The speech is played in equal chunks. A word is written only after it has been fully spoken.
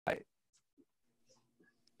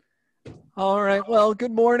All right. Well,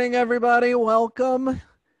 good morning, everybody. Welcome.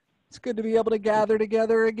 It's good to be able to gather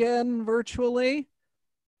together again virtually.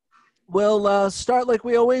 We'll start like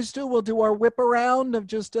we always do. We'll do our whip around of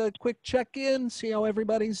just a quick check-in, see how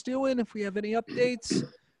everybody's doing, if we have any updates,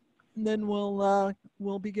 and then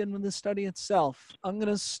we'll begin with the study itself. I'm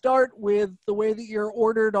going to start with the way that you're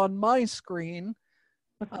ordered on my screen,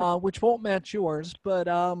 which won't match yours, but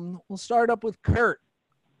we'll start up with Kurt.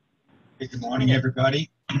 Hey, good morning, everybody.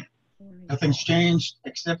 Nothing's changed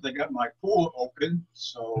except I got my pool open,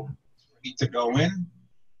 so ready to go in.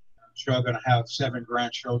 I'm sure I'm going to have 7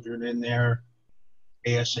 grandchildren in there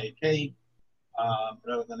ASAP.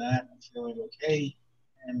 But other than that, I'm feeling okay,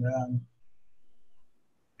 and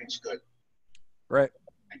it's good. Right.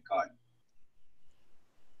 Thank God.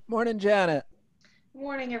 Morning, Janet. Good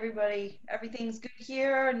morning, everybody. Everything's good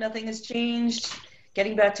here. Nothing has changed.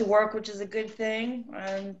 Getting back to work, which is a good thing,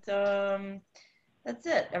 and that's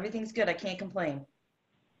it. Everything's good. I can't complain.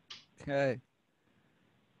 Okay.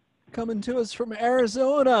 Coming to us from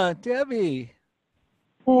Arizona, Debbie.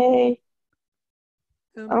 Hey,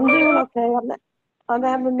 I'm doing okay. I'm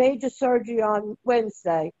having major surgery on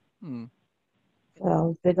Wednesday.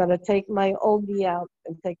 So they're gonna take my old knee out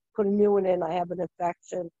and put a new one in. I have an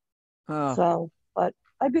infection. So, but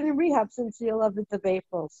I've been in rehab since the 11th of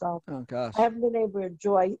April. So gosh. I haven't been able to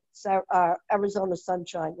enjoy Arizona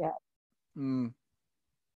sunshine yet.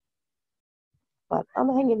 But I'm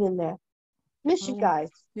hanging in there. Miss you guys.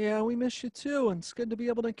 Yeah, we miss you too, and it's good to be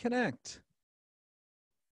able to connect.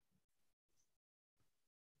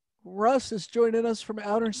 Russ is joining us from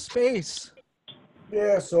outer space.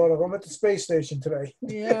 Yeah, sort of. I'm at the space station today.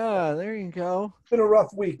 Yeah, there you go. It's been a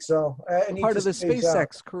rough week, so I need part to of the space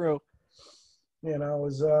SpaceX out. crew. You know, it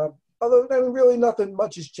was other than really nothing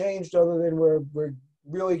much has changed other than we're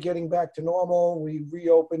really getting back to normal. We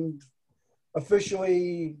reopened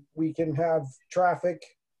officially. We can have traffic.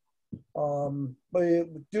 But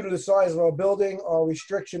due to the size of our building, our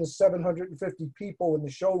restriction is 750 people in the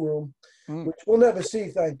showroom, which we'll never see,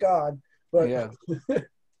 thank God. But yeah.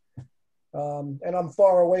 And I'm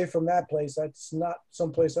far away from that place. That's not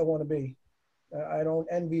someplace I want to be. I don't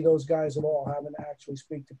envy those guys at all, having to actually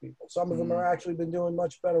speak to people. Some of them are actually been doing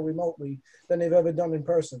much better remotely than they've ever done in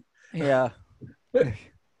person. Yeah. But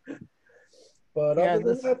other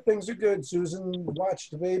than that, things are good. Susan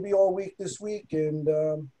watched the baby all week this week, and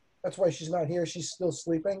that's why she's not here. She's still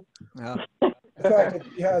sleeping. Yeah. The fact that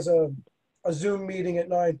she has a Zoom meeting at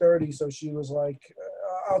 9:30, so she was like,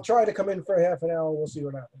 I'll try to come in for a half an hour. We'll see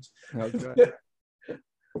what happens. Okay.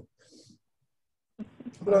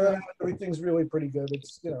 But other than that, everything's really pretty good.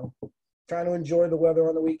 It's, you know, trying to enjoy the weather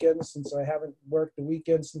on the weekends since I haven't worked the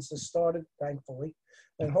weekend since it started, thankfully.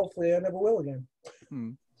 And hopefully I never will again.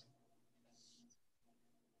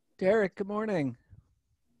 Derek, good morning.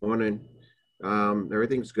 Morning.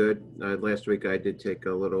 Everything's good. Last week I did take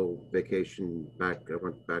a little vacation back. I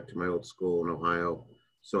went back to my old school in Ohio,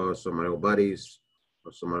 saw some of my old buddies,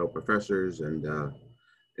 some of my old professors, and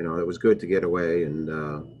you know, it was good to get away and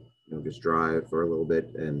you know, just drive for a little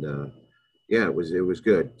bit. And yeah, it was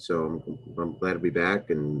good. So I'm glad to be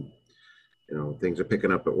back, and you know, things are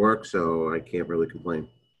picking up at work, so I can't really complain.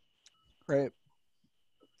 Great.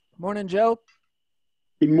 Morning, Joe.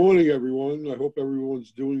 Good morning, everyone. I hope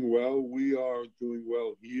everyone's doing well. We are doing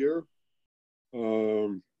well here.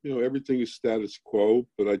 You know, everything is status quo,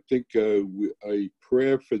 but I think a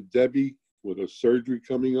prayer for Debbie with her surgery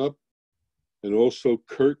coming up. And also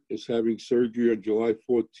Kurt is having surgery on July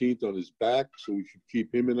 14th on his back, so we should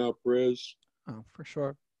keep him in our prayers. Oh, for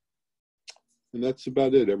sure. And that's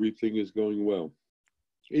about it. Everything is going well.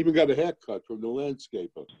 Even got a haircut from the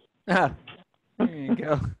landscaper. Ah, there you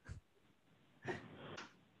go.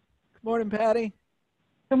 Good morning, Patty.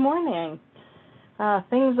 Good morning.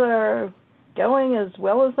 Things are going as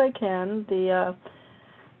well as they can. The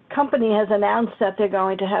company has announced that they're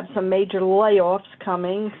going to have some major layoffs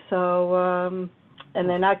coming, so and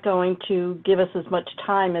they're not going to give us as much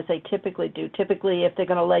time as they typically do. Typically, if they're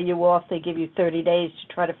going to lay you off, they give you 30 days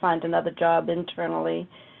to try to find another job internally.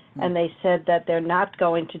 And they said that they're not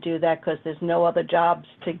going to do that because there's no other jobs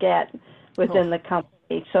to get within the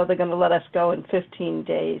company. So they're going to let us go in 15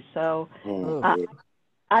 days. So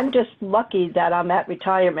I'm just lucky that I'm at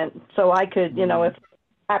retirement. So I could, you know, if it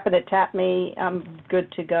happened to tap me, I'm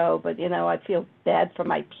good to go. But, you know, I feel bad for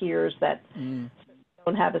my peers that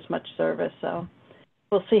don't have as much service. So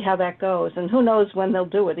we'll see how that goes. And who knows when they'll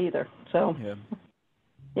do it either. So,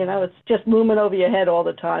 you know, it's just looming over your head all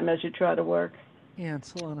the time as you try to work. Yeah,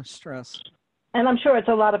 it's a lot of stress. And I'm sure it's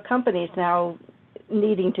a lot of companies now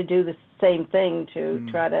needing to do the same thing to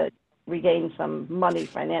try to regain some money,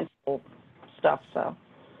 financial stuff. So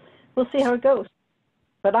we'll see how it goes.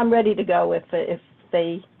 But I'm ready to go if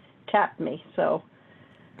they tap me. So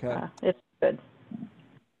it's good.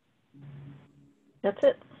 That's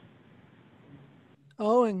it.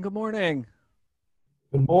 Oh, and good morning.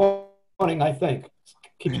 Good morning, I think.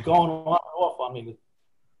 Keeps going on and off on me,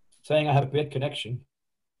 saying I have a bad connection.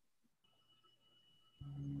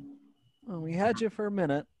 Well, we had you for a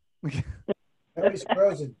minute. That was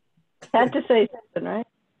frozen. Had to say something, right?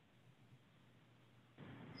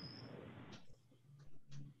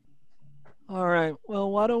 All right.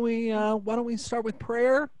 Well, why don't we start with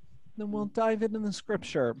prayer? Then we'll dive into the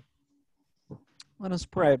scripture. Let us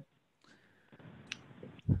pray.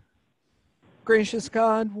 Gracious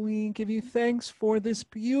God, we give you thanks for this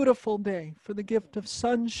beautiful day, for the gift of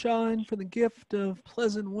sunshine, for the gift of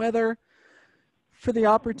pleasant weather, for the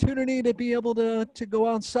opportunity to be able to go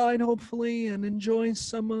outside, hopefully, and enjoy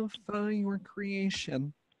some of your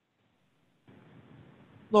creation.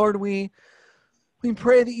 Lord, we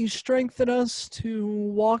pray that you strengthen us to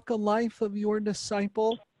walk a life of your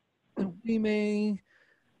disciple, that we may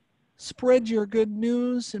spread your good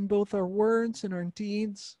news in both our words and our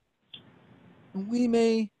deeds. We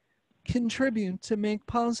may contribute to make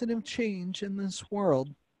positive change in this world.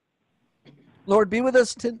 Lord, be with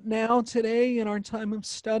us now, today, in our time of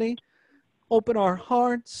study. Open our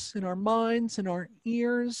hearts and our minds and our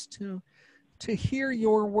ears to hear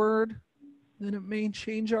your word, that it may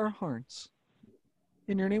change our hearts.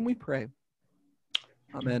 In your name we pray.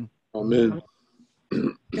 Amen. Amen.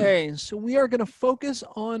 Okay, so we are going to focus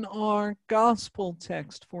on our gospel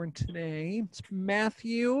text for today. It's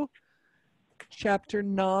Matthew chapter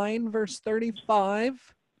 9, verse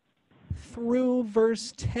 35 through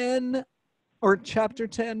verse 10, or chapter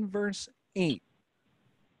 10, verse 8.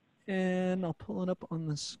 And I'll pull it up on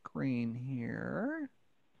the screen here.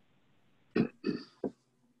 Let's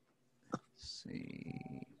see.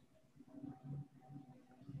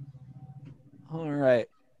 All right.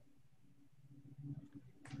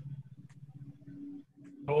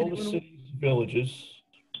 All the cities and villages,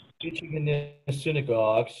 teaching in their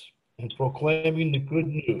synagogues and proclaiming the good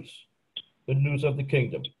news of the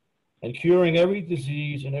kingdom, and curing every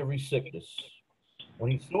disease and every sickness. When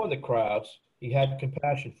he saw the crowds, he had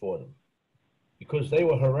compassion for them, because they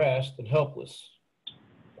were harassed and helpless,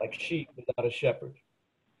 like sheep without a shepherd.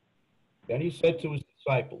 Then he said to his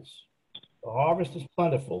disciples, "The harvest is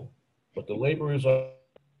plentiful, but the laborers are..."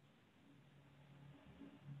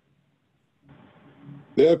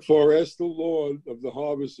 Therefore, ask the Lord of the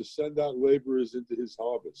harvest to send out laborers into his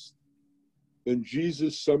harvest. Then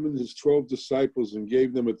Jesus summoned his 12 disciples and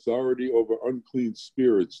gave them authority over unclean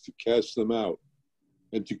spirits to cast them out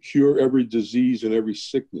and to cure every disease and every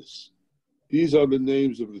sickness. These are the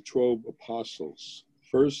names of the 12 apostles.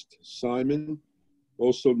 First, Simon,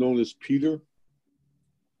 also known as Peter,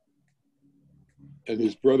 and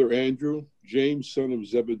his brother Andrew, James, son of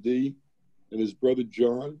Zebedee, and his brother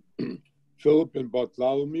John, Philip and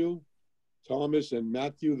Bartholomew, Thomas and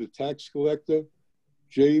Matthew, the tax collector,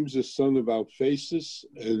 James, the son of Alphaeus,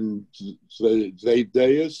 and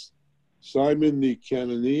Thaddeus, Simon the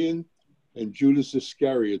Canaanian, and Judas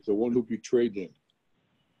Iscariot, the one who betrayed him.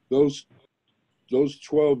 Those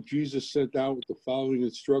 12 Jesus sent out with the following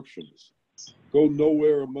instructions: go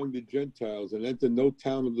nowhere among the Gentiles and enter no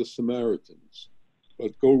town of the Samaritans,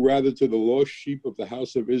 but go rather to the lost sheep of the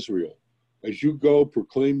house of Israel. As you go,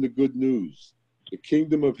 proclaim the good news. The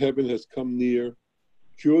kingdom of heaven has come near.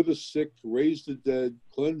 Cure the sick, raise the dead,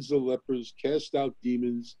 cleanse the lepers, cast out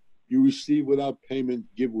demons. You receive without payment,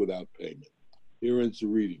 give without payment. Here ends the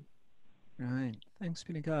reading. All right. Thanks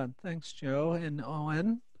be to God. Thanks, Joe. And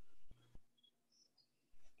Owen?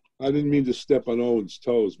 I didn't mean to step on Owen's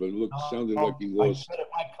toes, but it sounded like he lost. I said it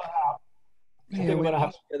might cut out. I Yeah, think we're gonna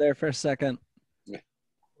have you're there for a second.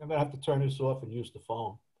 I'm gonna have to turn this off and use the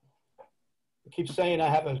phone. I keep saying I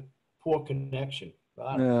have a poor connection,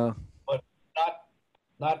 Yeah. but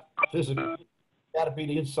not physical. Got to be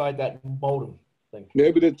the inside that modem thing.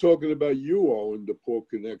 Maybe they're talking about you, Owen, the poor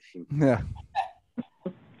connection. Yeah.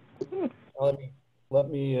 Let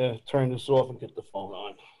me turn this off and get the phone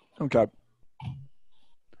on. Okay.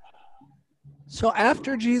 So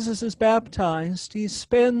after Jesus is baptized, he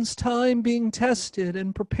spends time being tested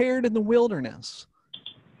and prepared in the wilderness.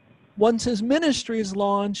 Once his ministry is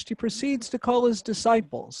launched, he proceeds to call his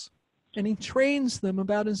disciples, and he trains them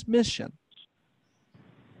about his mission.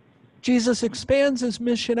 Jesus expands his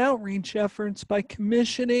mission outreach efforts by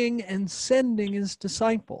commissioning and sending his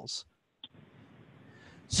disciples.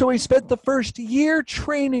 So he spent the first year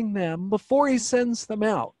training them before he sends them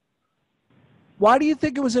out. Why do you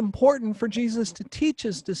think it was important for Jesus to teach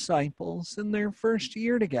his disciples in their first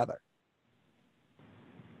year together?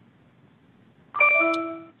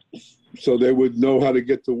 So they would know how to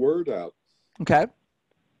get the word out. Okay.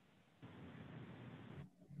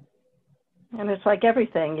 And it's like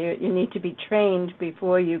everything. You need to be trained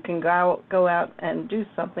before you can go out and do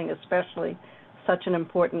something, especially such an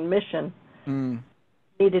important mission.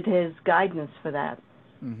 Needed his guidance for that.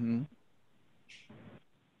 Mm-hmm.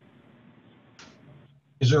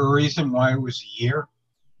 Is there a reason why it was a year,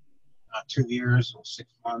 not 2 years or 6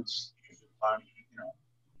 months?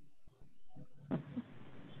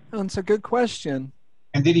 That's a good question.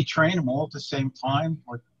 And did he train them all at the same time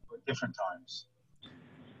or different times?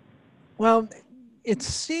 Well, it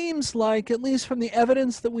seems like, at least from the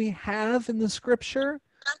evidence that we have in the scripture,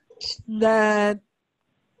 that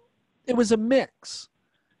it was a mix.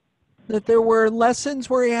 That there were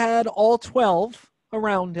lessons where he had all 12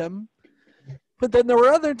 around him, but then there were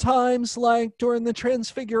other times, like during the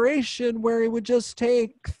Transfiguration, where he would just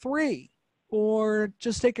take 3 or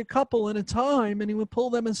just take a couple at a time, and he would pull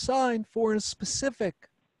them aside for a specific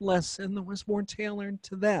lesson that was more tailored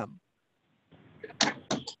to them.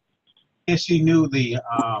 Yes, he knew what the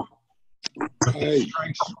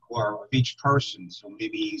strengths were of each person, so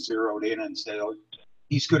maybe he zeroed in and said, "Oh,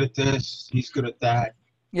 he's good at this, he's good at that."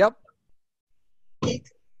 Yep.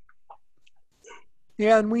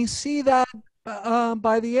 Yeah, and we see that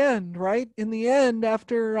by the end, right? In the end,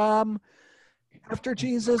 after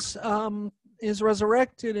Jesus is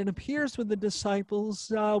resurrected and appears with the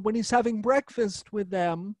disciples, when he's having breakfast with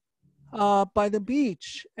them by the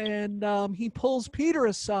beach, and he pulls Peter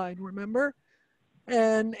aside, remember?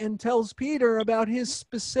 And tells Peter about his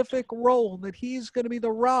specific role, that he's going to be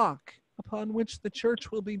the rock upon which the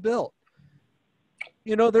church will be built.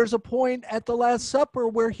 You know, there's a point at the Last Supper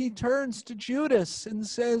where he turns to Judas and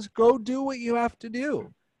says, "Go do what you have to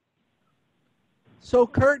do." So,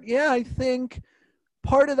 Kurt, yeah, I think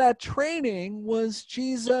part of that training was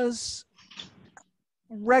Jesus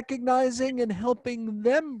recognizing and helping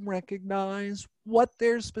them recognize what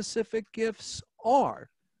their specific gifts are.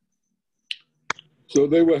 So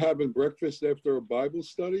they were having breakfast after a Bible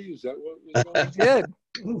study? Is that what was going on? They did.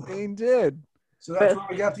 They did. So that's where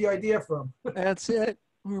we got the idea from. That's it.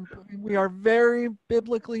 We are very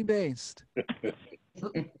biblically based.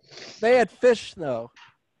 They had fish, though.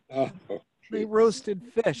 Oh, They roasted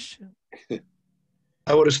fish.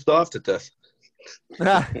 I would have starved to death.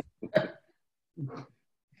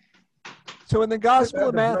 So in the Gospel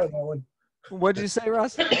of Bread, Matthew, Owen. what did you say,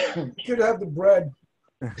 Russ? You could have the bread.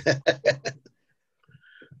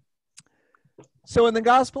 So in the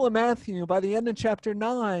Gospel of Matthew, by the end of chapter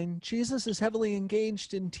 9, Jesus is heavily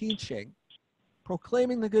engaged in teaching,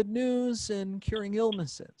 proclaiming the good news and curing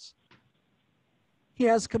illnesses. He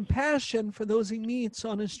has compassion for those he meets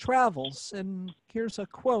on his travels. And here's a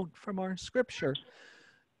quote from our scripture: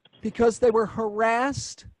 "Because they were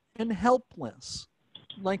harassed and helpless,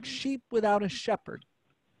 like sheep without a shepherd."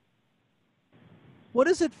 What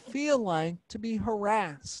does it feel like to be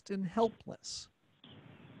harassed and helpless?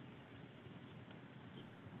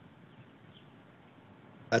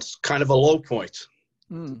 That's kind of a low point.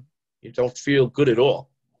 Mm. You don't feel good at all.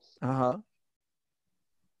 Uh-huh.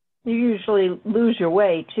 You usually lose your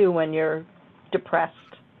way, too, when you're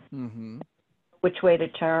depressed. Mm-hmm. Which way to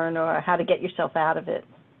turn or how to get yourself out of it.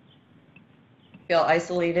 Feel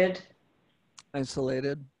isolated.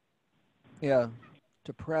 Isolated. Yeah.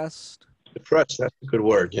 Depressed. Depressed, that's a good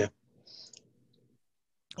word, yeah.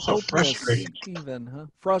 So Hopeless, frustrating. even, huh?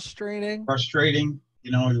 Frustrating. Frustrating.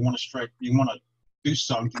 You know, you want to do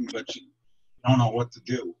something, but you don't know what to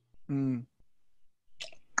do. Mm.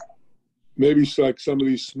 maybe it's like some of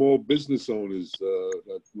these small business owners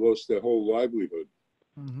that lost their whole livelihood.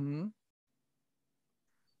 Mm-hmm.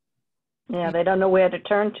 Yeah, they don't know where to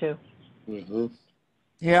turn to. Mm-hmm.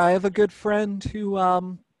 Yeah, I have a good friend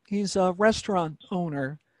who he's a restaurant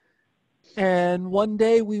owner, and one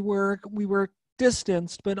day we were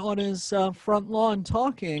distanced, but on his front lawn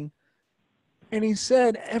talking, and he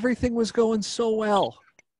said everything was going so well.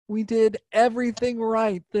 We did everything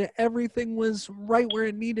right. Everything was right where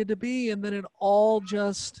it needed to be, and then it all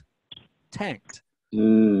just tanked.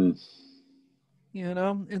 Mm. You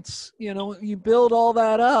know, it's, you know, you build all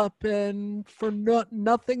that up, and for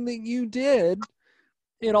nothing that you did,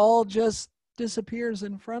 it all just disappears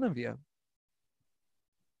in front of you.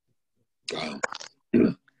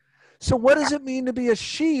 So what does it mean to be a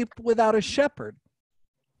sheep without a shepherd?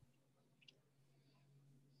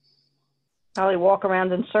 Probably walk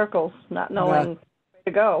around in circles, not knowing where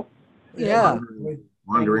to go. Yeah.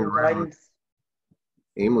 Wandering around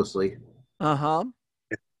aimlessly. Uh-huh.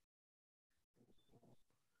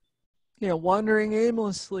 wandering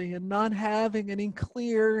aimlessly and not having any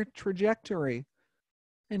clear trajectory,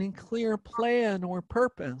 any clear plan or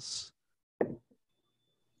purpose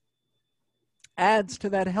adds to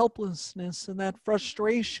that helplessness and that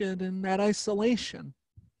frustration and that isolation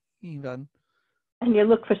even. And you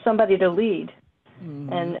look for somebody to lead.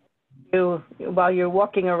 And while you're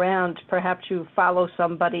walking around, perhaps you follow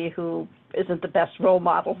somebody who isn't the best role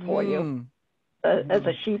model for you. As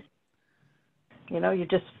a sheep, you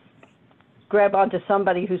just grab onto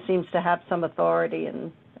somebody who seems to have some authority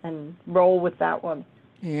and roll with that one.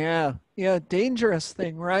 Yeah, dangerous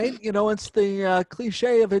thing, right? It's the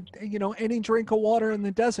cliche of it, any drink of water in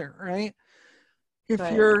the desert, right?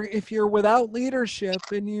 If you're without leadership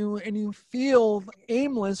and you feel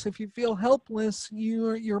aimless, if you feel helpless,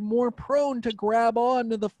 you're more prone to grab on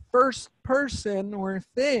to the first person or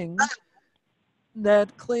thing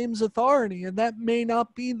that claims authority, and that may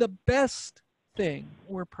not be the best thing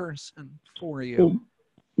or person for you. Well,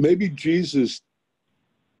 maybe Jesus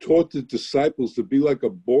taught the disciples to be like a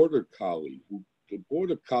border collie. The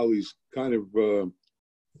border collies kind of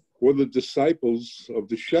were the disciples of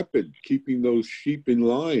the shepherd, keeping those sheep in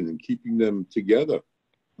line and keeping them together.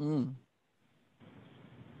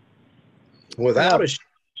 Without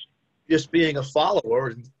just being a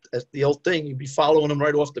follower, as the old thing, you'd be following them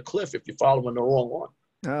right off the cliff if you're following the wrong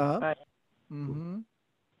one.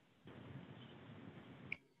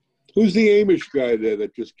 Who's the Amish guy there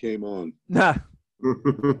that just came on?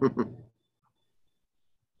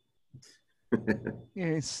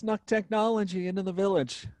 He snuck technology into the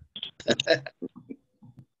village.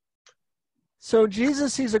 So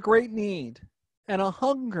Jesus sees a great need and a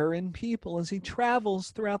hunger in people as he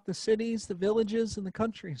travels throughout the cities, the villages, and the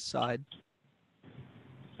countryside.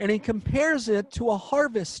 And he compares it to a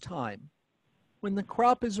harvest time when the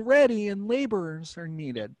crop is ready and laborers are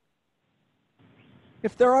needed.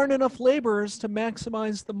 If there aren't enough laborers to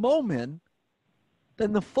maximize the moment,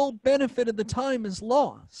 then the full benefit of the time is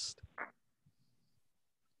lost.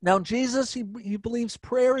 Now, Jesus, he believes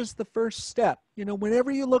prayer is the first step. Whenever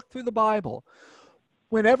you look through the Bible,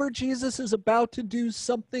 whenever Jesus is about to do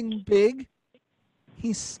something big,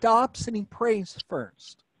 he stops and he prays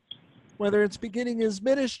first. Whether it's beginning his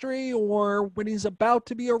ministry or when he's about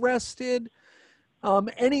to be arrested,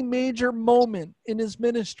 any major moment in his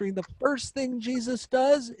ministry, the first thing Jesus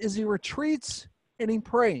does is he retreats and he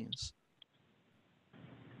prays.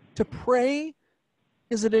 To pray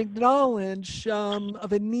is an acknowledge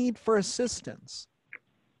of a need for assistance,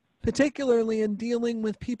 particularly in dealing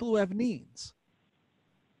with people who have needs.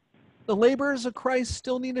 The laborers of Christ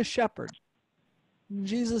still need a shepherd. And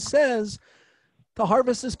Jesus says, the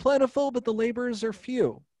harvest is plentiful, but the laborers are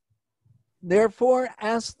few. Therefore,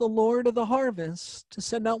 ask the Lord of the harvest to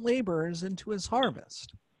send out laborers into his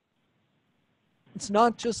harvest. It's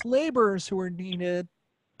not just laborers who are needed,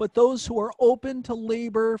 but those who are open to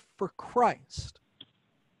labor for Christ.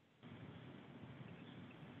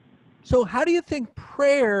 So how do you think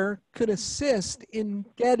prayer could assist in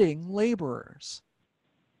getting laborers?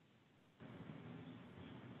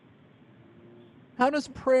 How does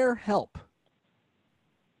prayer help?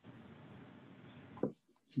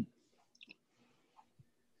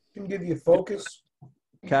 Can give you focus.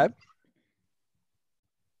 Okay.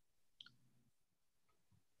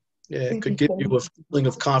 Yeah, it could give you a feeling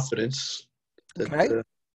of confidence that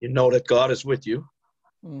you know that God is with you.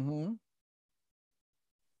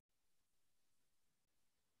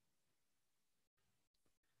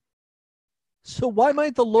 So why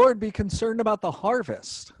might the Lord be concerned about the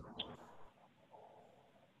harvest?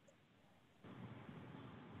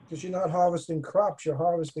 Because you're not harvesting crops, you're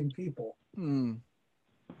harvesting people.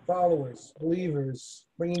 Followers, believers,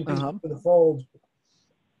 bringing people to the fold.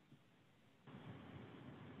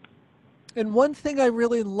 And one thing I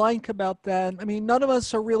really like about that, none of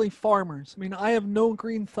us are really farmers. I have no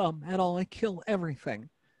green thumb at all. I kill everything.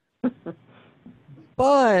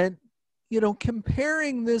 But,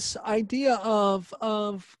 comparing this idea of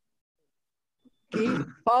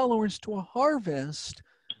gaining followers to a harvest,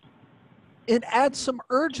 it adds some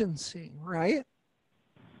urgency, right?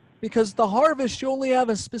 Because the harvest, you only have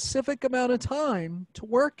a specific amount of time to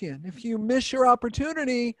work in. If you miss your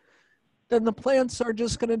opportunity, then the plants are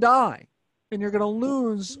just going to die and you're going to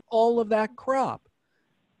lose all of that crop.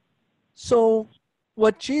 So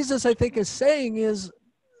what Jesus, I think, is saying is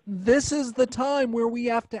this is the time where we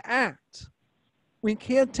have to act. We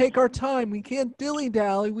can't take our time. We can't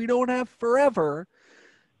dilly-dally. We don't have forever.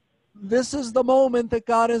 This is the moment that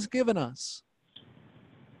God has given us.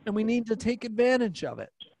 And we need to take advantage of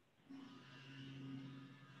it.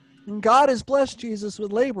 And God has blessed Jesus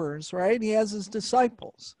with laborers, right? He has his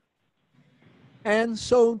disciples. And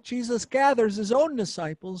so Jesus gathers his own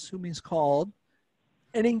disciples, whom he's called,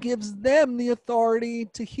 and he gives them the authority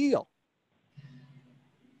to heal.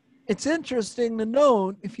 It's interesting to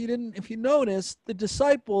note, if you notice, the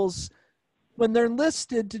disciples, when they're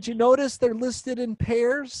listed, did you notice they're listed in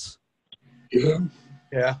pairs? Yeah.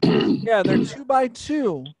 Yeah. Yeah, they're 2 by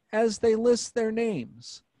 2 as they list their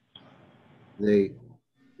names. They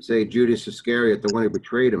say Judas Iscariot, the one who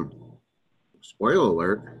betrayed him. Spoiler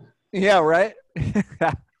alert. Yeah, right?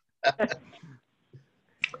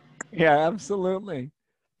 Yeah, absolutely.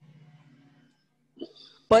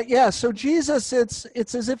 But yeah, so Jesus,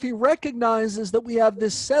 it's as if he recognizes that we have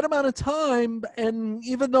this set amount of time, and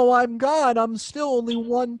even though I'm God, I'm still only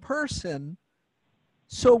one person.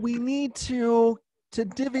 So we need to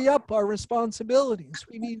divvy up our responsibilities.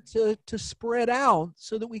 We need to spread out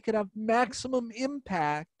so that we can have maximum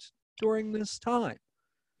impact during this time.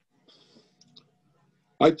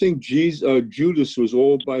 I think Judas was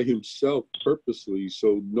all by himself purposely,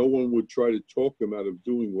 so no one would try to talk him out of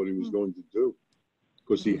doing what he was going to do,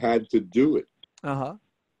 because he had to do it. Uh-huh.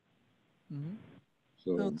 Mm-hmm.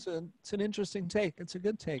 So No, it's an interesting take. It's a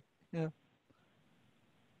good take. Yeah.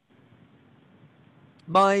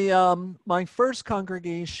 My first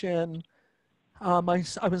congregation, I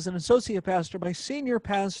was an associate pastor. My senior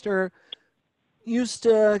pastor used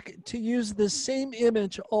to use this same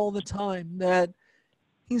image all the time, that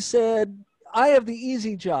he said, I have the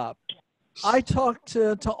easy job. I talk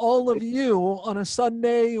to all of you on a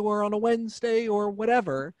Sunday or on a Wednesday or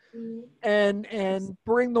whatever, and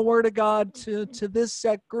bring the word of God to this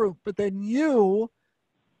set group. But then you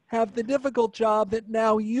have the difficult job that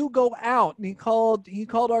now you go out, and he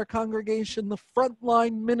called our congregation the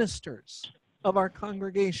frontline ministers of our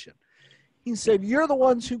congregation. He said, you're the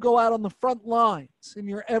ones who go out on the front lines in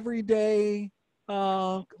your everyday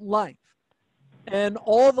life. And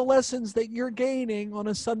all the lessons that you're gaining on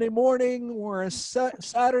a Sunday morning or a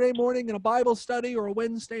Saturday morning in a Bible study or a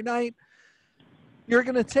Wednesday night, you're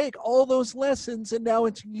going to take all those lessons, and now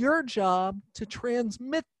it's your job to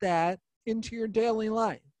transmit that into your daily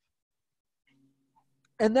life.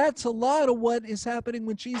 And that's a lot of what is happening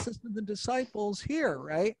with Jesus and the disciples here,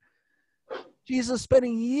 right? Jesus spent a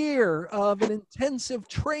year of an intensive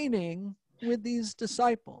training with these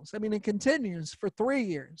disciples. I mean, it continues for 3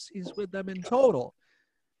 years. He's with them in total.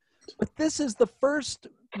 But this is the first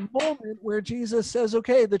moment where Jesus says,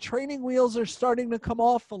 okay, the training wheels are starting to come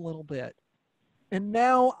off a little bit. And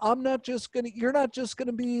now you're not just going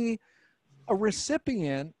to be a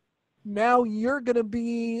recipient. Now you're going to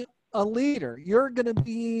be a leader. You're going to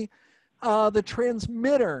be the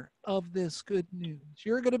transmitter of this good news.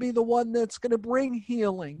 You're going to be the one that's going to bring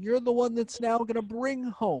healing. You're the one that's now going to bring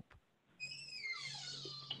hope.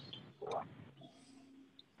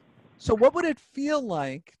 So what would it feel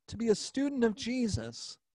like to be a student of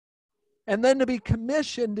Jesus and then to be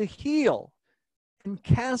commissioned to heal and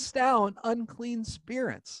cast out unclean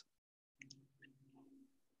spirits?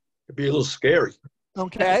 It'd be a little scary.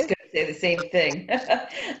 Okay. I was going to say the same thing.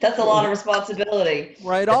 That's a lot of responsibility.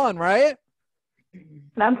 Right on, right?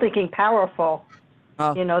 And I'm thinking powerful,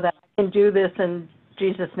 that I can do this in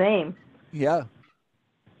Jesus' name. Yeah.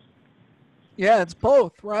 Yeah, it's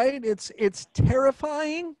both, right? It's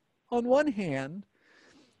terrifying on one hand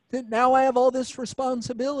that now I have all this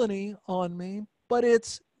responsibility on me, but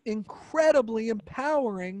it's incredibly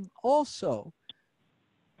empowering also.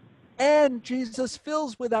 And Jesus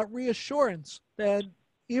fills with that reassurance that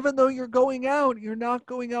even though you're going out, you're not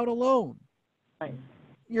going out alone. Right.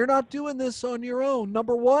 You're not doing this on your own.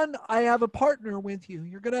 Number one, I have a partner with you.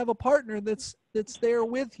 You're going to have a partner that's there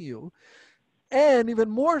with you. And even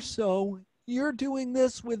more so, you're doing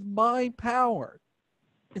this with my power.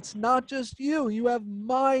 It's not just you. You have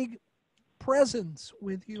my presence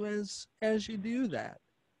with you as you do that.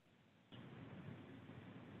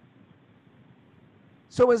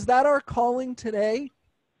 So is that our calling today?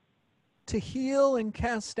 To heal and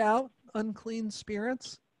cast out unclean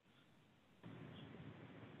spirits?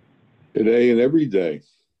 Today and every day.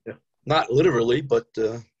 Yeah. Not literally, but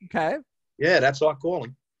okay. Yeah, that's our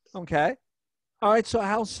calling. Okay. All right, so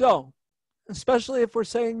how so? Especially if we're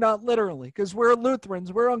saying not literally, because we're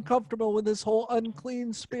Lutherans. We're uncomfortable with this whole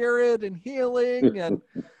unclean spirit and healing and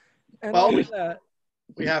all of that.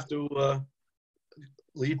 We have to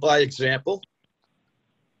lead by example.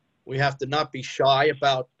 We have to not be shy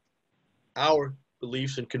about our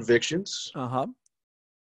beliefs and convictions. Uh-huh.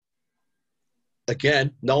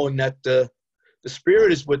 Again, knowing that the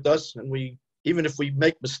Spirit is with us, and even if we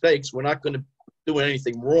make mistakes, we're not going to do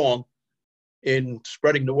anything wrong in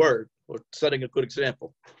spreading the word or setting a good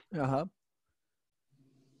example. Uh-huh.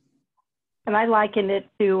 And I liken it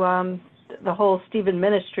to the whole Stephen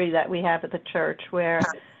ministry that we have at the church, where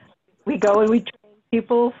we go and we train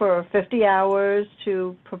people for 50 hours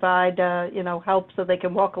to provide, help so they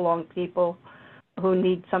can walk along people who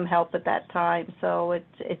need some help at that time. So it's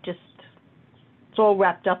all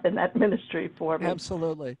wrapped up in that ministry for me.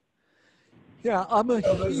 Absolutely. Yeah, I'm a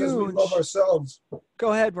others huge. as we love ourselves.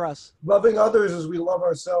 Go ahead, Russ. Loving others as we love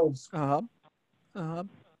ourselves.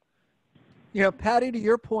 Yeah, Patty, to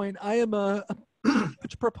your point, I am a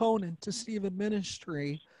huge proponent to Stephen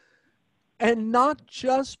ministry, and not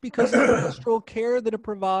just because of the pastoral care that it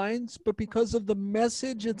provides, but because of the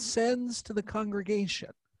message it sends to the congregation.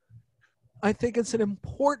 I think it's an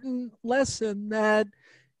important lesson that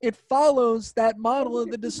it follows that model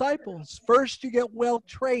of the disciples. First, you get well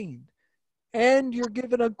trained, and you're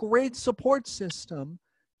given a great support system,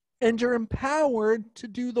 and you're empowered to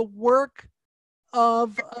do the work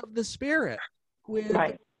of the Spirit with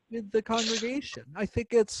the congregation. I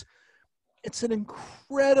think it's an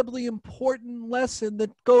incredibly important lesson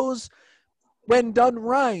that goes, when done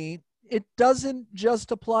right, it doesn't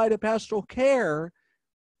just apply to pastoral care.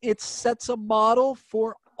 It sets a model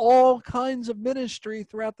for all kinds of ministry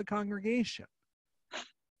throughout the congregation.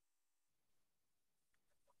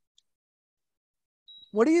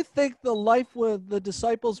 What do you think the life with the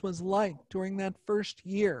disciples was like during that first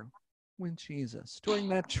year with Jesus, during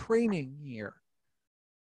that training year?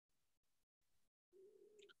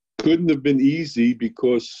 Couldn't have been easy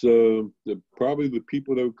because probably the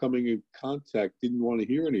people that were coming in contact didn't want to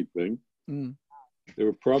hear anything. They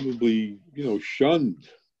were probably, shunned,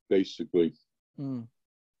 basically.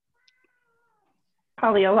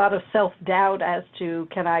 Probably a lot of self-doubt as to,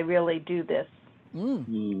 can I really do this?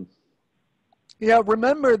 Yeah,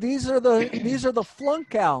 remember, these are the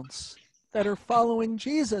flunk outs that are following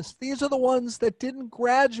Jesus. These are the ones that didn't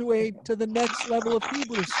graduate to the next level of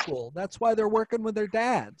Hebrew school. That's why they're working with their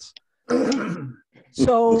dads.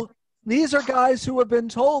 So these are guys who have been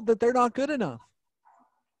told that they're not good enough.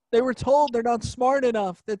 They were told they're not smart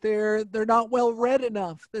enough, that they're not well read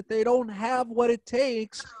enough, that they don't have what it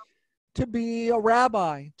takes to be a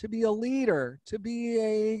rabbi, to be a leader, to be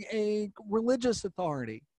a religious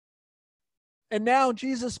authority. And now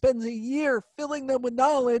Jesus spends a year filling them with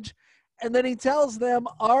knowledge, and then he tells them,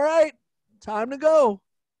 all right, time to go.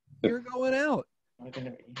 You're going out.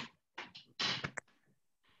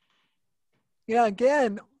 Yeah,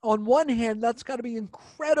 again, on one hand, that's got to be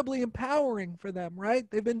incredibly empowering for them, right?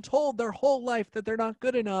 They've been told their whole life that they're not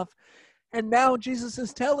good enough. And now Jesus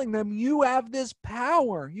is telling them, you have this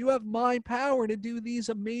power. You have my power to do these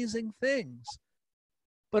amazing things.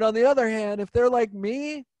 But on the other hand, if they're like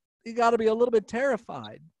me, you got to be a little bit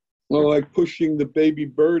terrified. Well, like pushing the baby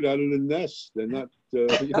bird out of the nest. They're not, they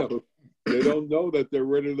don't know that they're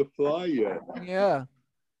ready to fly yet. Yeah.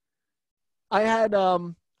 I had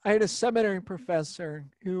a seminary professor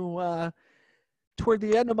who, toward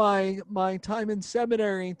the end of my time in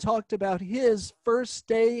seminary, talked about his first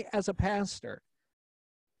day as a pastor.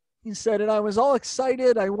 He said, and I was all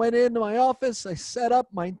excited. I went into my office. I set up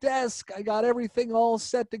my desk. I got everything all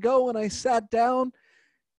set to go, and I sat down.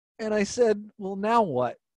 And I said, well, now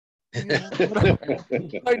what? What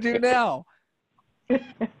do I do now?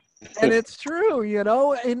 And it's true,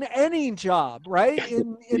 in any job, right?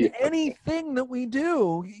 In anything that we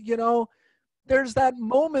do, there's that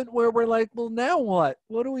moment where we're like, well, now what?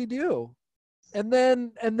 What do we do? And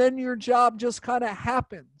then your job just kind of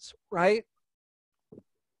happens, right?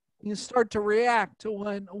 You start to react to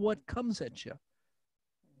what comes at you.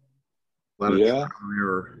 A lot of trial and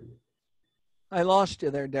error. I lost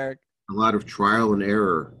you there, Derek. A lot of trial and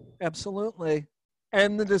error. Absolutely.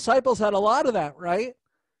 And the disciples had a lot of that, right?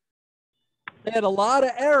 They had a lot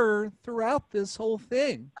of error throughout this whole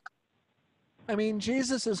thing. I mean,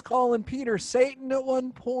 Jesus is calling Peter Satan at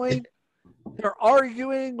one point. They're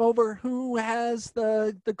arguing over who has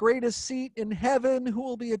the greatest seat in heaven, who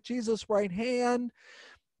will be at Jesus' right hand.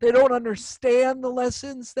 They don't understand the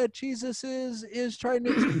lessons that Jesus is trying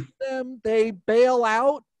to teach them. They bail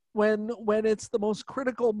out when it's the most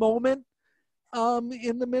critical moment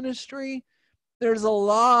in the ministry. There's a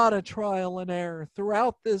lot of trial and error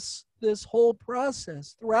throughout this whole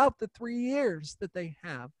process, throughout the 3 years that they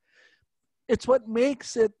have. It's what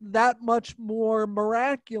makes it that much more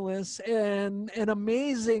miraculous and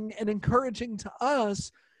amazing and encouraging to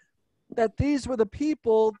us that these were the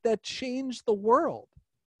people that changed the world.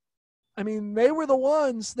 I mean, they were the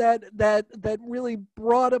ones that really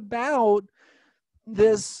brought about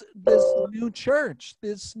this new church,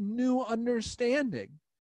 this new understanding.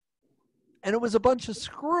 And it was a bunch of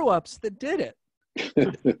screw-ups that did it.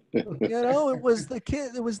 It was the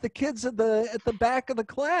kids at the back of the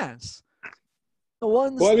class. The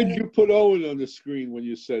ones. Why did you put Owen on the screen when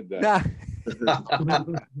you said that?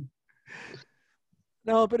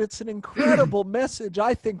 No, but it's an incredible message,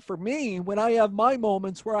 I think, for me, when I have my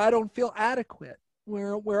moments where I don't feel adequate,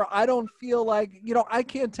 where I don't feel like, I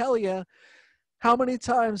can't tell you how many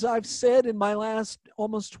times I've said in my last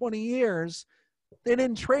almost 20 years, they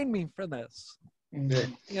didn't train me for this.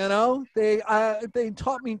 They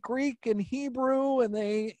taught me Greek and Hebrew, and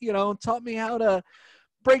they, taught me how to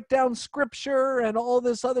break down scripture and all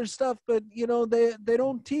this other stuff, but, they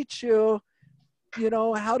don't teach you,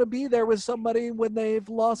 how to be there with somebody when they've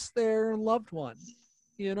lost their loved one.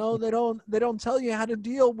 They don't tell you how to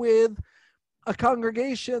deal with a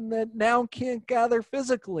congregation that now can't gather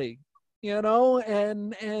physically,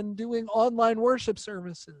 and doing online worship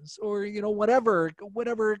services, or, whatever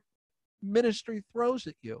ministry throws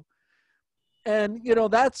at you. And,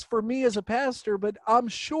 that's for me as a pastor, but I'm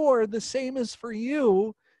sure the same is for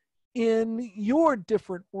you in your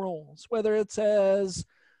different roles, whether it's as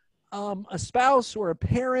a spouse or a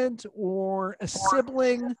parent or a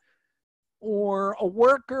sibling or a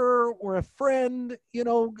worker or a friend.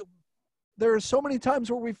 There are so many times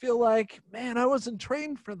where we feel like, man, I wasn't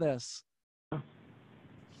trained for this.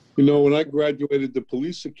 When I graduated the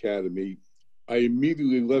police academy, I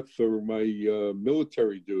immediately left for my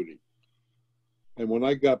military duty. And when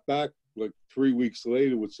I got back, like 3 weeks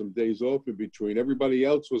later with some days off in between, everybody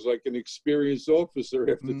else was like an experienced officer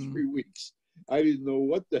after 3 weeks. I didn't know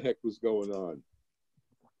what the heck was going on.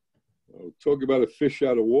 Talk about a fish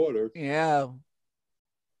out of water. Yeah.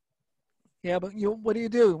 Yeah, but what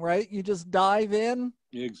do, right? You just dive in.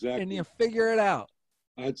 Exactly. And you figure it out.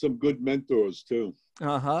 I had some good mentors too.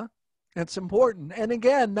 That's important. And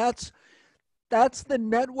again, that's the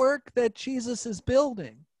network that Jesus is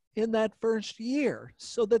building in that first year,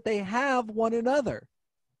 so that they have one another.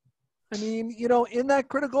 I mean, in that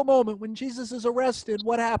critical moment when Jesus is arrested,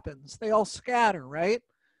 what happens? They all scatter, right?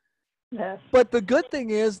 Yes. But the good thing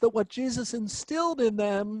is that what Jesus instilled in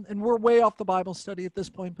them, and we're way off the Bible study at this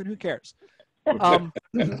point, but who cares? But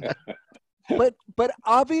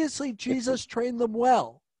obviously Jesus trained them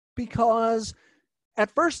well, because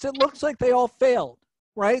at first it looks like they all failed,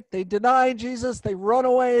 right? They deny Jesus, they run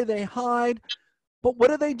away, they hide. But what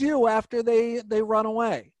do they do after they run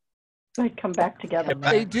away? They come back together.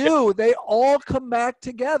 They do. They all come back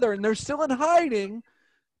together, and they're still in hiding,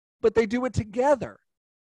 but they do it together.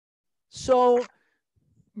 So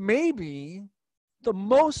maybe the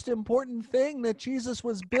most important thing that Jesus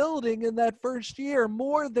was building in that first year,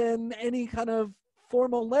 more than any kind of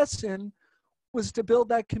formal lesson, was to build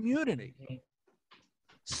that community.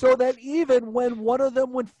 So that even when one of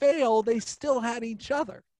them would fail, they still had each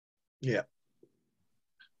other. Yeah.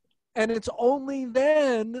 And it's only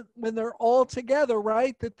then, when they're all together,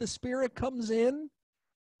 right, that the Spirit comes in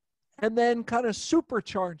and then kind of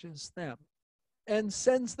supercharges them and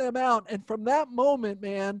sends them out. And from that moment,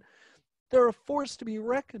 man, they're a force to be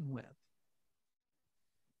reckoned with.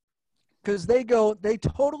 Because they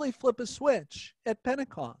totally flip a switch at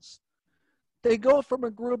Pentecost. They go from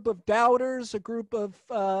a group of doubters, a group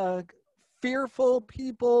of fearful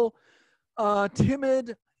people,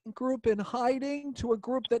 timid group in hiding, to a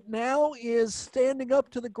group that now is standing up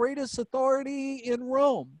to the greatest authority in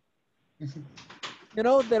Rome.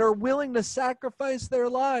 That are willing to sacrifice their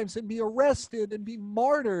lives and be arrested and be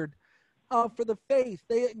martyred for the faith.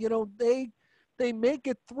 They make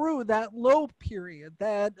it through that low period,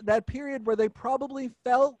 that period where they probably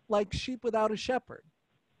felt like sheep without a shepherd,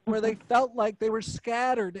 where they felt like they were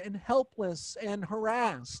scattered and helpless and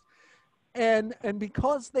harassed. And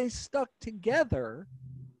because they stuck together,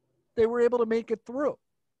 they were able to make it through.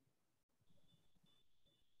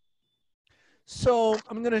 So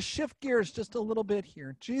I'm going to shift gears just a little bit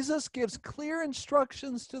here. Jesus gives clear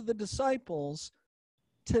instructions to the disciples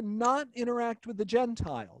to not interact with the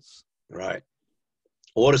Gentiles. Right.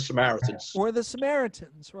 Or the Samaritans. Or the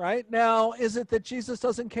Samaritans, right? Now, is it that Jesus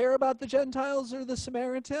doesn't care about the Gentiles or the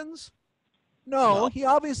Samaritans? No, he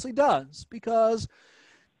obviously does, because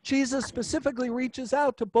Jesus specifically reaches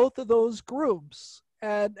out to both of those groups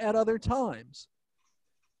at other times.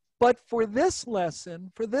 But for this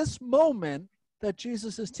lesson, for this moment that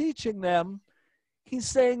Jesus is teaching them, he's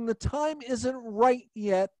saying the time isn't right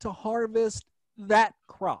yet to harvest that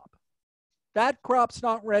crop. That crop's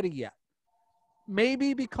not ready yet.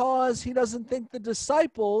 Maybe because he doesn't think the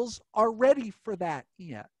disciples are ready for that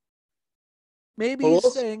yet. Maybe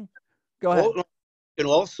he's saying, go ahead. And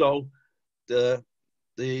also, the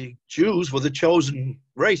Jews were the chosen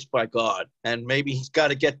race by God, and maybe he's got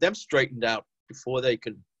to get them straightened out before they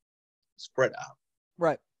can spread out.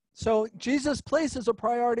 Right. So Jesus places a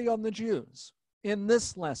priority on the Jews in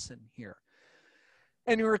this lesson here.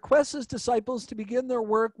 And he requests his disciples to begin their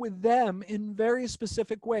work with them in very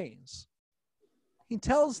specific ways. He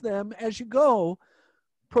tells them, as you go,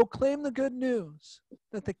 proclaim the good news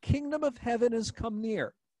that the kingdom of heaven has come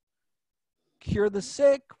near. Cure the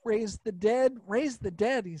sick, raise the dead. Raise the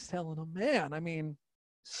dead, he's telling them. Man, I mean,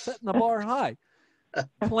 setting the bar high.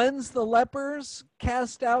 Cleanse the lepers,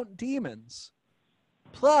 cast out demons.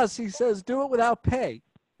 Plus, he says, do it without pay.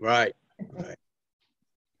 Right. Right.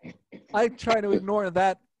 I try to ignore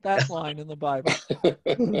that line in the Bible.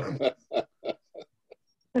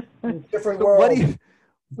 Different So world.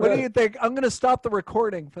 what do you think? I'm going to stop the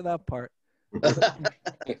recording for that part.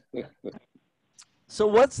 So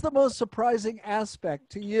what's the most surprising aspect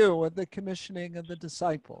to you of the commissioning of the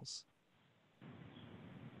disciples?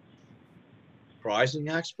 Surprising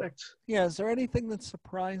aspect? Yeah, is there anything that's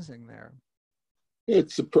surprising there?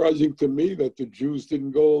 It's surprising to me that the Jews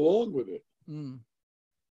didn't go along with it. Mm.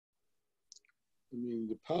 I mean,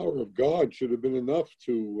 the power of God should have been enough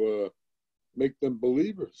to make them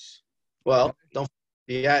believers. Well,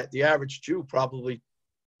 the average Jew probably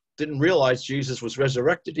didn't realize Jesus was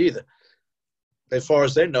resurrected either. As far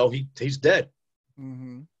as they know, he's dead.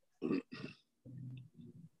 Mm-hmm.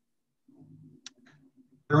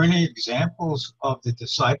 Are there any examples of the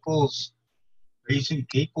disciples raising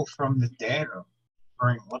people from the dead or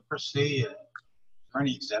curing leprosy? Are there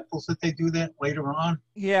any examples that they do that later on?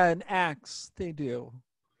 Yeah, in Acts they do.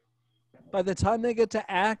 By the time they get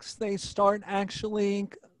to Acts, they start actually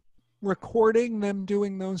recording them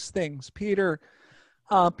doing those things. Peter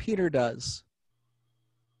does.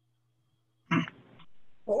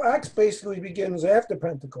 Well, Acts basically begins after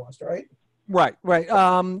Pentecost, right? Right.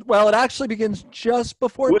 Well, it actually begins just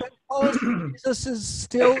before Pentecost. Jesus is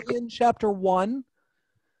still in chapter 1.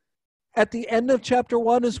 At the end of chapter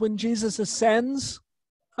 1 is when Jesus ascends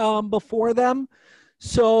before them.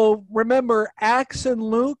 So remember, Acts and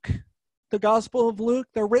Luke, the Gospel of Luke,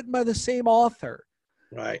 they're written by the same author.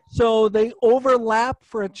 Right. So they overlap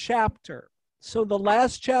for a chapter. So the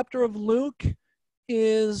last chapter of Luke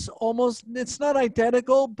is almost, it's not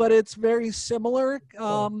identical, but it's very similar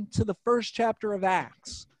to the first chapter of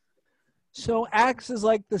Acts. So Acts is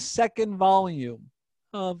like the second volume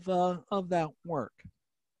of that work.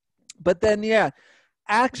 But then, yeah,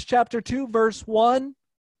 Acts chapter 2, verse 1,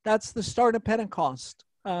 that's the start of Pentecost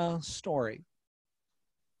story.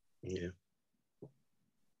 Yeah.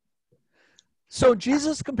 So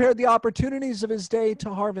Jesus compared the opportunities of his day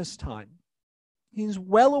to harvest time. He's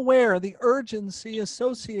well aware of the urgency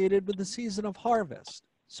associated with the season of harvest.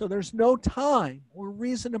 So there's no time or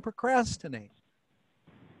reason to procrastinate.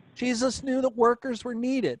 Jesus knew that workers were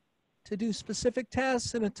needed to do specific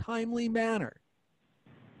tasks in a timely manner.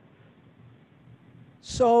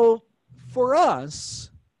 So for us,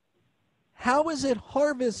 how is it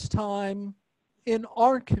harvest time in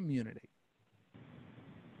our community?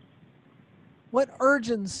 What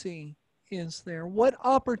urgency is there? What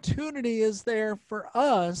opportunity is there for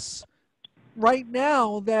us right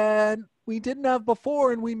now that we didn't have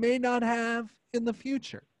before and we may not have in the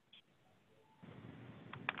future?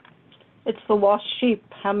 It's the lost sheep.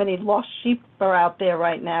 How many lost sheep are out there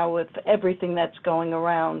right now with everything that's going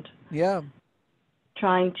around? Yeah.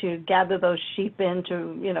 Trying to gather those sheep in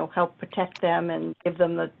to, help protect them and give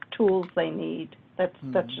them the tools they need. That's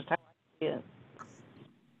just how I see it.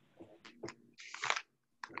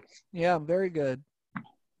 Yeah, very good.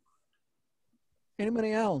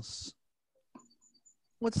 Anybody else?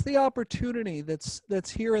 What's the opportunity that's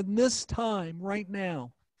here in this time right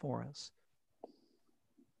now for us?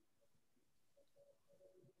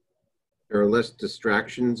 There are less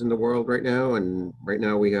distractions in the world right now, and right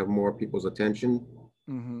now we have more people's attention,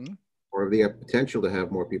 or the potential to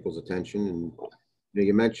have more people's attention. And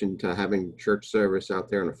you mentioned having church service out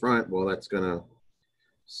there in the front. Well, that's going to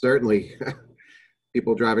certainly,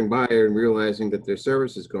 people driving by and realizing that their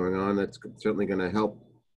service is going on, that's certainly going to help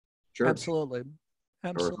church. Absolutely.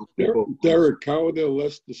 Derek, how are there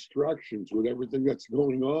less distractions with everything that's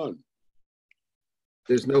going on?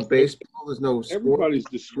 There's no baseball, there's no sport. Everybody's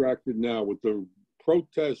distracted now with the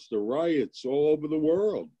protests, the riots all over the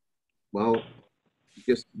world. Well,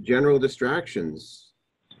 just general distractions.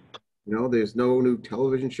 There's no new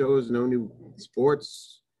television shows, no new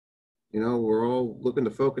sports. We're all looking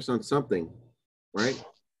to focus on something, right?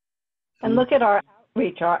 And look at our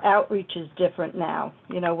outreach. Our outreach is different now.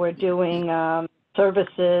 We're doing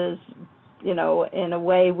services, in a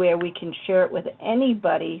way where we can share it with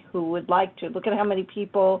anybody who would like to. Look at how many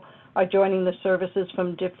people are joining the services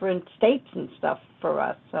from different states and stuff for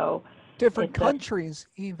us. So different countries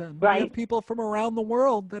even. Right. We have people from around the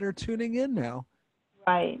world that are tuning in now.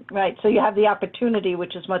 Right. So you have the opportunity,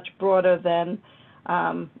 which is much broader than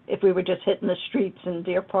if we were just hitting the streets in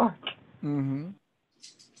Deer Park. Mm-hmm.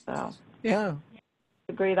 So Yeah.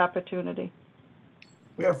 a great opportunity.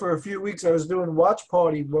 Yeah, for a few weeks I was doing watch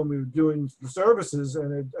party when we were doing the services,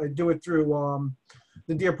 and I do it through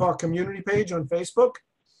the Deer Park community page on Facebook.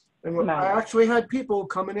 And I Nice. actually had people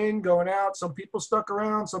coming in, going out. Some people stuck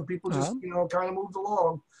around. Some people just, kind of moved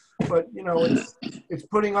along. But, it's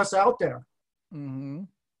putting us out there. Mm-hmm.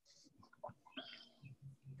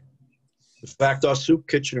 In fact, our soup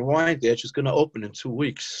kitchen in Wyandanch is going to open in 2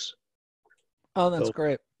 weeks. Oh, that's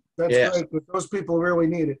great. That's great. But those people really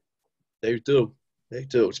need it. They do. They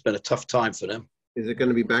do. It's been a tough time for them. Is it going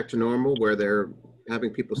to be back to normal where they're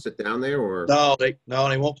having people sit down there, or? No, they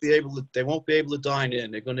won't be able to. They won't be able to dine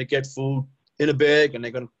in. They're going to get food in a bag, and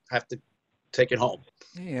they're going to have to take it home.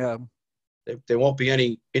 Yeah. There won't be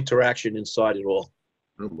any interaction inside at all.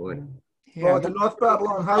 Oh boy. Yeah, Well, at the North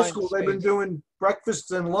Babylon High School, they've been doing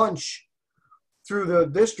breakfast and lunch through the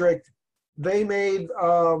district. They made,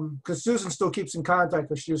 because Susan still keeps in contact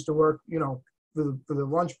because she used to work, for the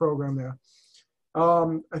lunch program there.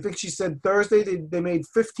 I think she said Thursday they made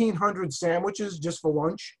 1,500 sandwiches just for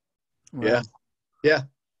lunch. Yeah. Yeah.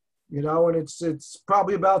 And it's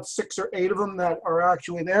probably about 6 or 8 of them that are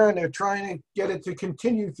actually there, and they're trying to get it to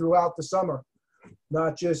continue throughout the summer,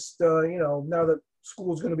 not just now that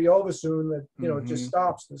school's going to be over soon, that it just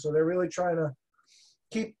stops. So they're really trying to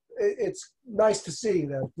keep. It's nice to see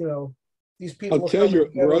that these people I'll tell you,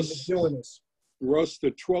 Russ, doing this. Russ,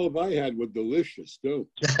 the 12 I had were delicious too.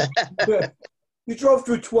 You drove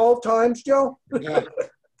through 12 times, Joe? Yeah.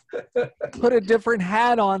 Put a different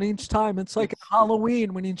hat on each time. It's like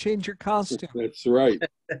Halloween when you change your costume. That's right.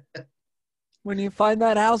 When you find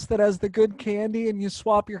that house that has the good candy and you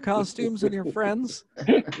swap your costumes and your friends.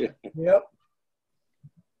 Yep.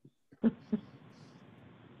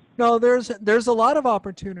 No, there's a lot of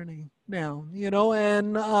opportunity now,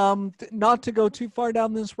 and not to go too far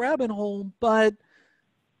down this rabbit hole, but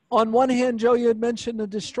on one hand, Joe, you had mentioned a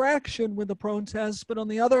distraction with the protests, but on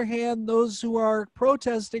the other hand, those who are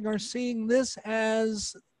protesting are seeing this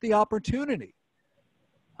as the opportunity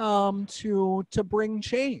to bring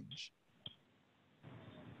change.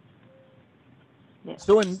 Yeah.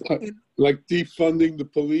 So like defunding the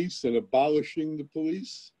police and abolishing the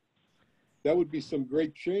police, that would be some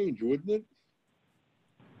great change, wouldn't it?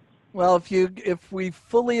 Well, if we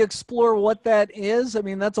fully explore what that is, I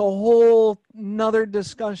mean, that's a whole nother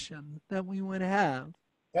discussion that we would have.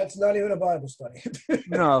 That's not even a Bible study.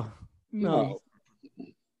 No.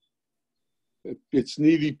 It's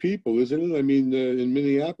needy people, isn't it? I mean, in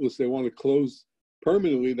Minneapolis, they want to close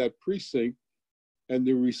permanently that precinct, and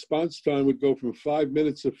the response time would go from 5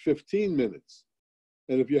 minutes to 15 minutes.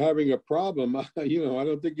 And if you're having a problem, I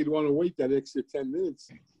don't think you'd want to wait that extra 10 minutes.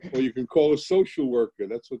 Or you can call a social worker.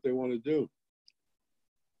 That's what they want to do.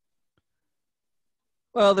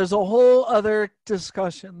 Well, there's a whole other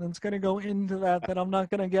discussion that's going to go into that I'm not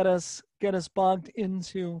going to get us bogged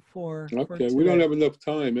into for Okay, we don't have enough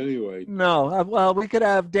time anyway. No, well, we could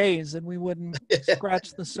have days and we wouldn't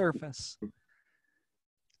scratch the surface.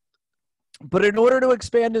 But in order to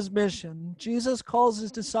expand his mission, Jesus calls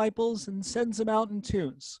his disciples and sends them out in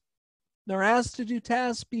twos. They're asked to do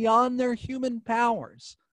tasks beyond their human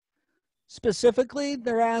powers. Specifically,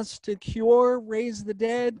 they're asked to cure, raise the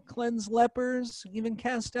dead, cleanse lepers, even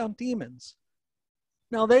cast out demons.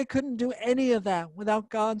 Now, they couldn't do any of that without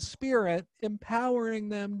God's Spirit empowering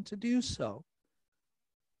them to do so.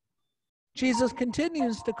 Jesus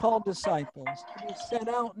continues to call disciples to be sent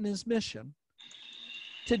out in his mission,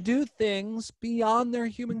 to do things beyond their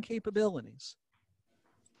human capabilities.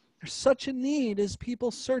 There's such a need as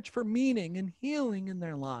people search for meaning and healing in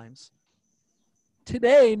their lives.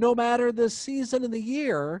 Today, no matter the season of the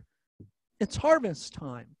year, it's harvest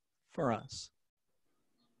time for us.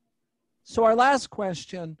 So our last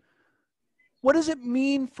question, what does it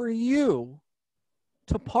mean for you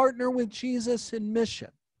to partner with Jesus in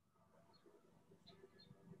mission?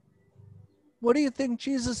 What do you think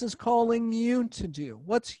Jesus is calling you to do?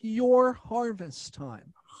 What's your harvest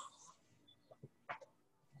time?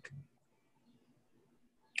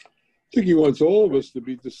 I think he wants all of us to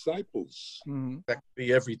be disciples. Mm-hmm. That could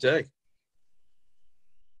be every day.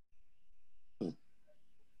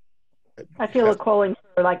 I feel a calling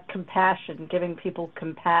for like compassion, giving people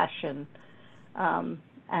compassion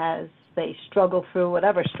as they struggle through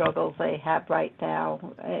whatever struggles they have right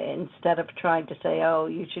now, instead of trying to say, oh,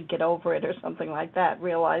 you should get over it or something like that.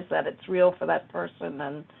 Realize that it's real for that person,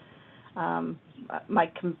 and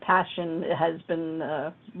my compassion has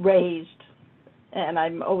been raised, and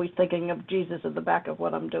I'm always thinking of Jesus at the back of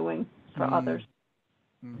what I'm doing for others.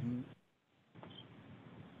 Mm-hmm.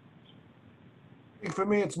 think for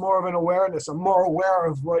me, it's more of an awareness. I'm more aware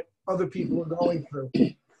of what other people are going through.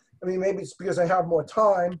 I mean, maybe it's because I have more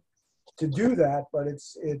time to do that, but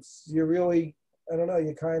you really, I don't know,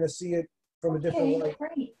 you kind of see it from a different light.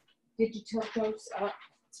 Great. Did you tell those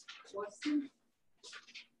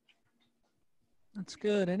That's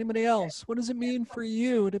good. Anybody else? What does it mean for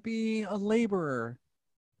you to be a laborer?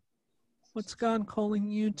 What's God calling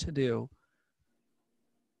you to do?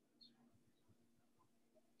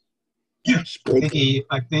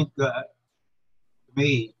 I think to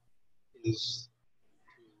me is,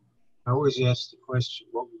 I always ask the question,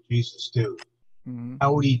 what would Jesus do? Mm-hmm.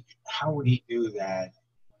 How would he do that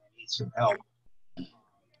when I need some help?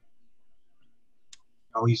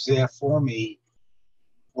 He's there for me,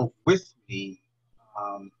 or with me,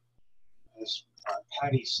 as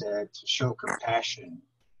Patty said, to show compassion,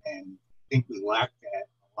 and I think we lack that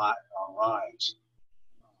a lot in our lives.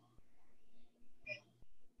 And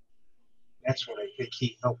that's what I think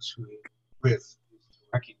he helps me with, is to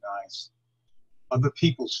recognize other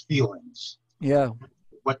people's feelings. Yeah.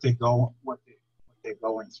 What they're going through.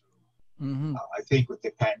 Mm-hmm. I think with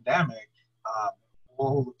the pandemic,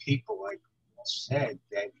 all the people, like said,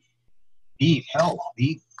 that need help,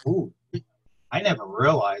 need food. I never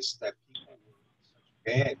realized that people were in such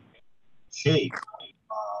bad shape,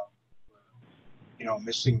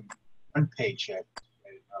 missing one paycheck,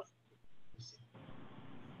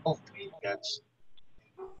 health paychecks,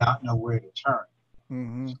 and not know where to turn.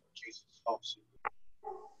 Mm-hmm. So Jesus helps you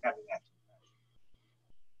with having that compassion.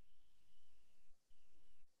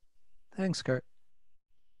 Thanks, Kurt.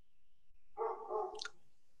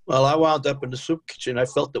 Well, I wound up in the soup kitchen. I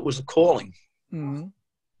felt it was a calling. Mm-hmm.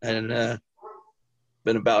 And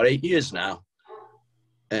been about 8 years now.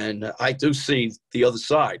 And I do see the other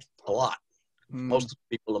side a lot. Mm-hmm. Most of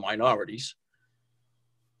the people are minorities.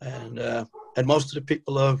 And most of the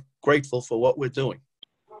people are grateful for what we're doing.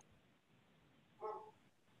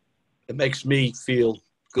 It makes me feel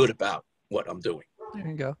good about what I'm doing. There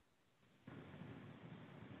you go.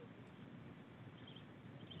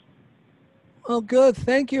 Well, good.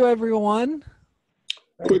 Thank you, everyone.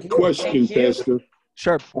 Quick question, Pastor.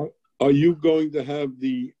 Sure. Are you going to have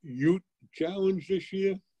the Ute Challenge this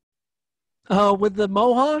year? With the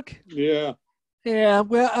Mohawk? Yeah. Yeah.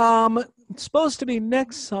 Well, it's supposed to be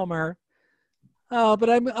next summer, but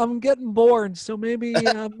I'm getting bored, so maybe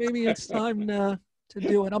it's time to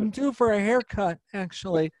do it. I'm due for a haircut,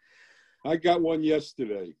 actually. I got one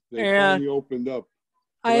yesterday. They Yeah. finally opened up.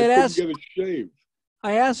 I couldn't get it shaved.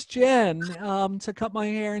 I asked Jen to cut my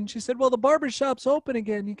hair, and she said, "Well, the barbershop's open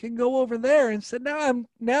again. You can go over there." And said,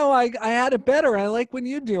 "Now I had it better. I like when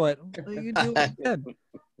you do it. You do it again."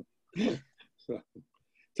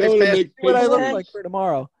 Tell her to make what I look like for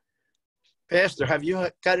tomorrow. Pastor, have you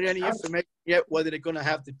got any information yet whether they're going to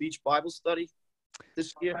have the beach Bible study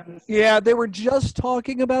this year? Yeah, they were just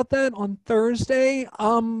talking about that on Thursday.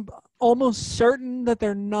 I'm almost certain that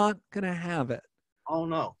they're not going to have it. Oh,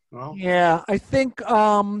 no. Yeah, I think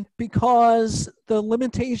because the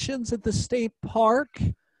limitations at the state park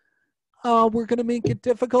were going to make it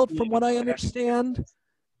difficult, from what I understand.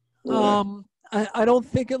 I don't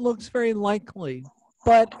think it looks very likely.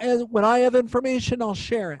 But when I have information, I'll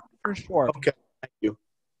share it for sure. Okay, thank you.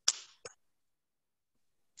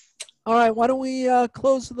 All right, why don't we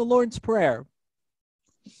close with the Lord's Prayer?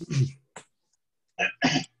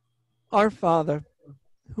 Our Father,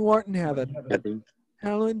 who art in heaven,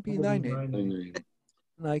 hallowed be thy name.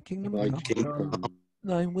 Thy kingdom come,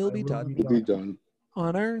 thy will be done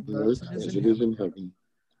on earth as it is in heaven.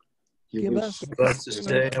 Give us this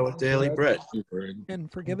day our daily bread.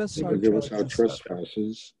 And forgive us our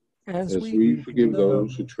trespasses, as we forgive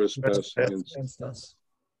those who trespass against us.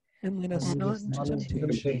 And lead us not into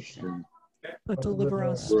temptation, but deliver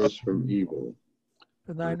us from evil.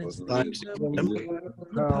 For thine is the kingdom,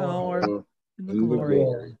 the power, and the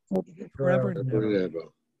glory, forever and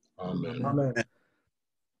ever. Amen.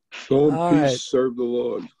 Go in peace, serve the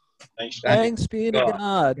Lord. Thanks be to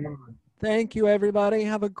God. Thank you, everybody.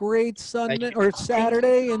 Have a great Sunday or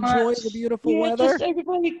Saturday. Enjoy the beautiful weather. Just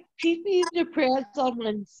everybody keep me in your prayers on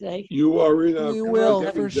Wednesday. You are in our We will,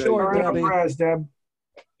 every for day. sure, Debbie. Deb.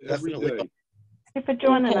 Every day. Thank you for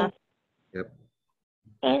joining us. Yep.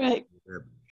 All right. Yep.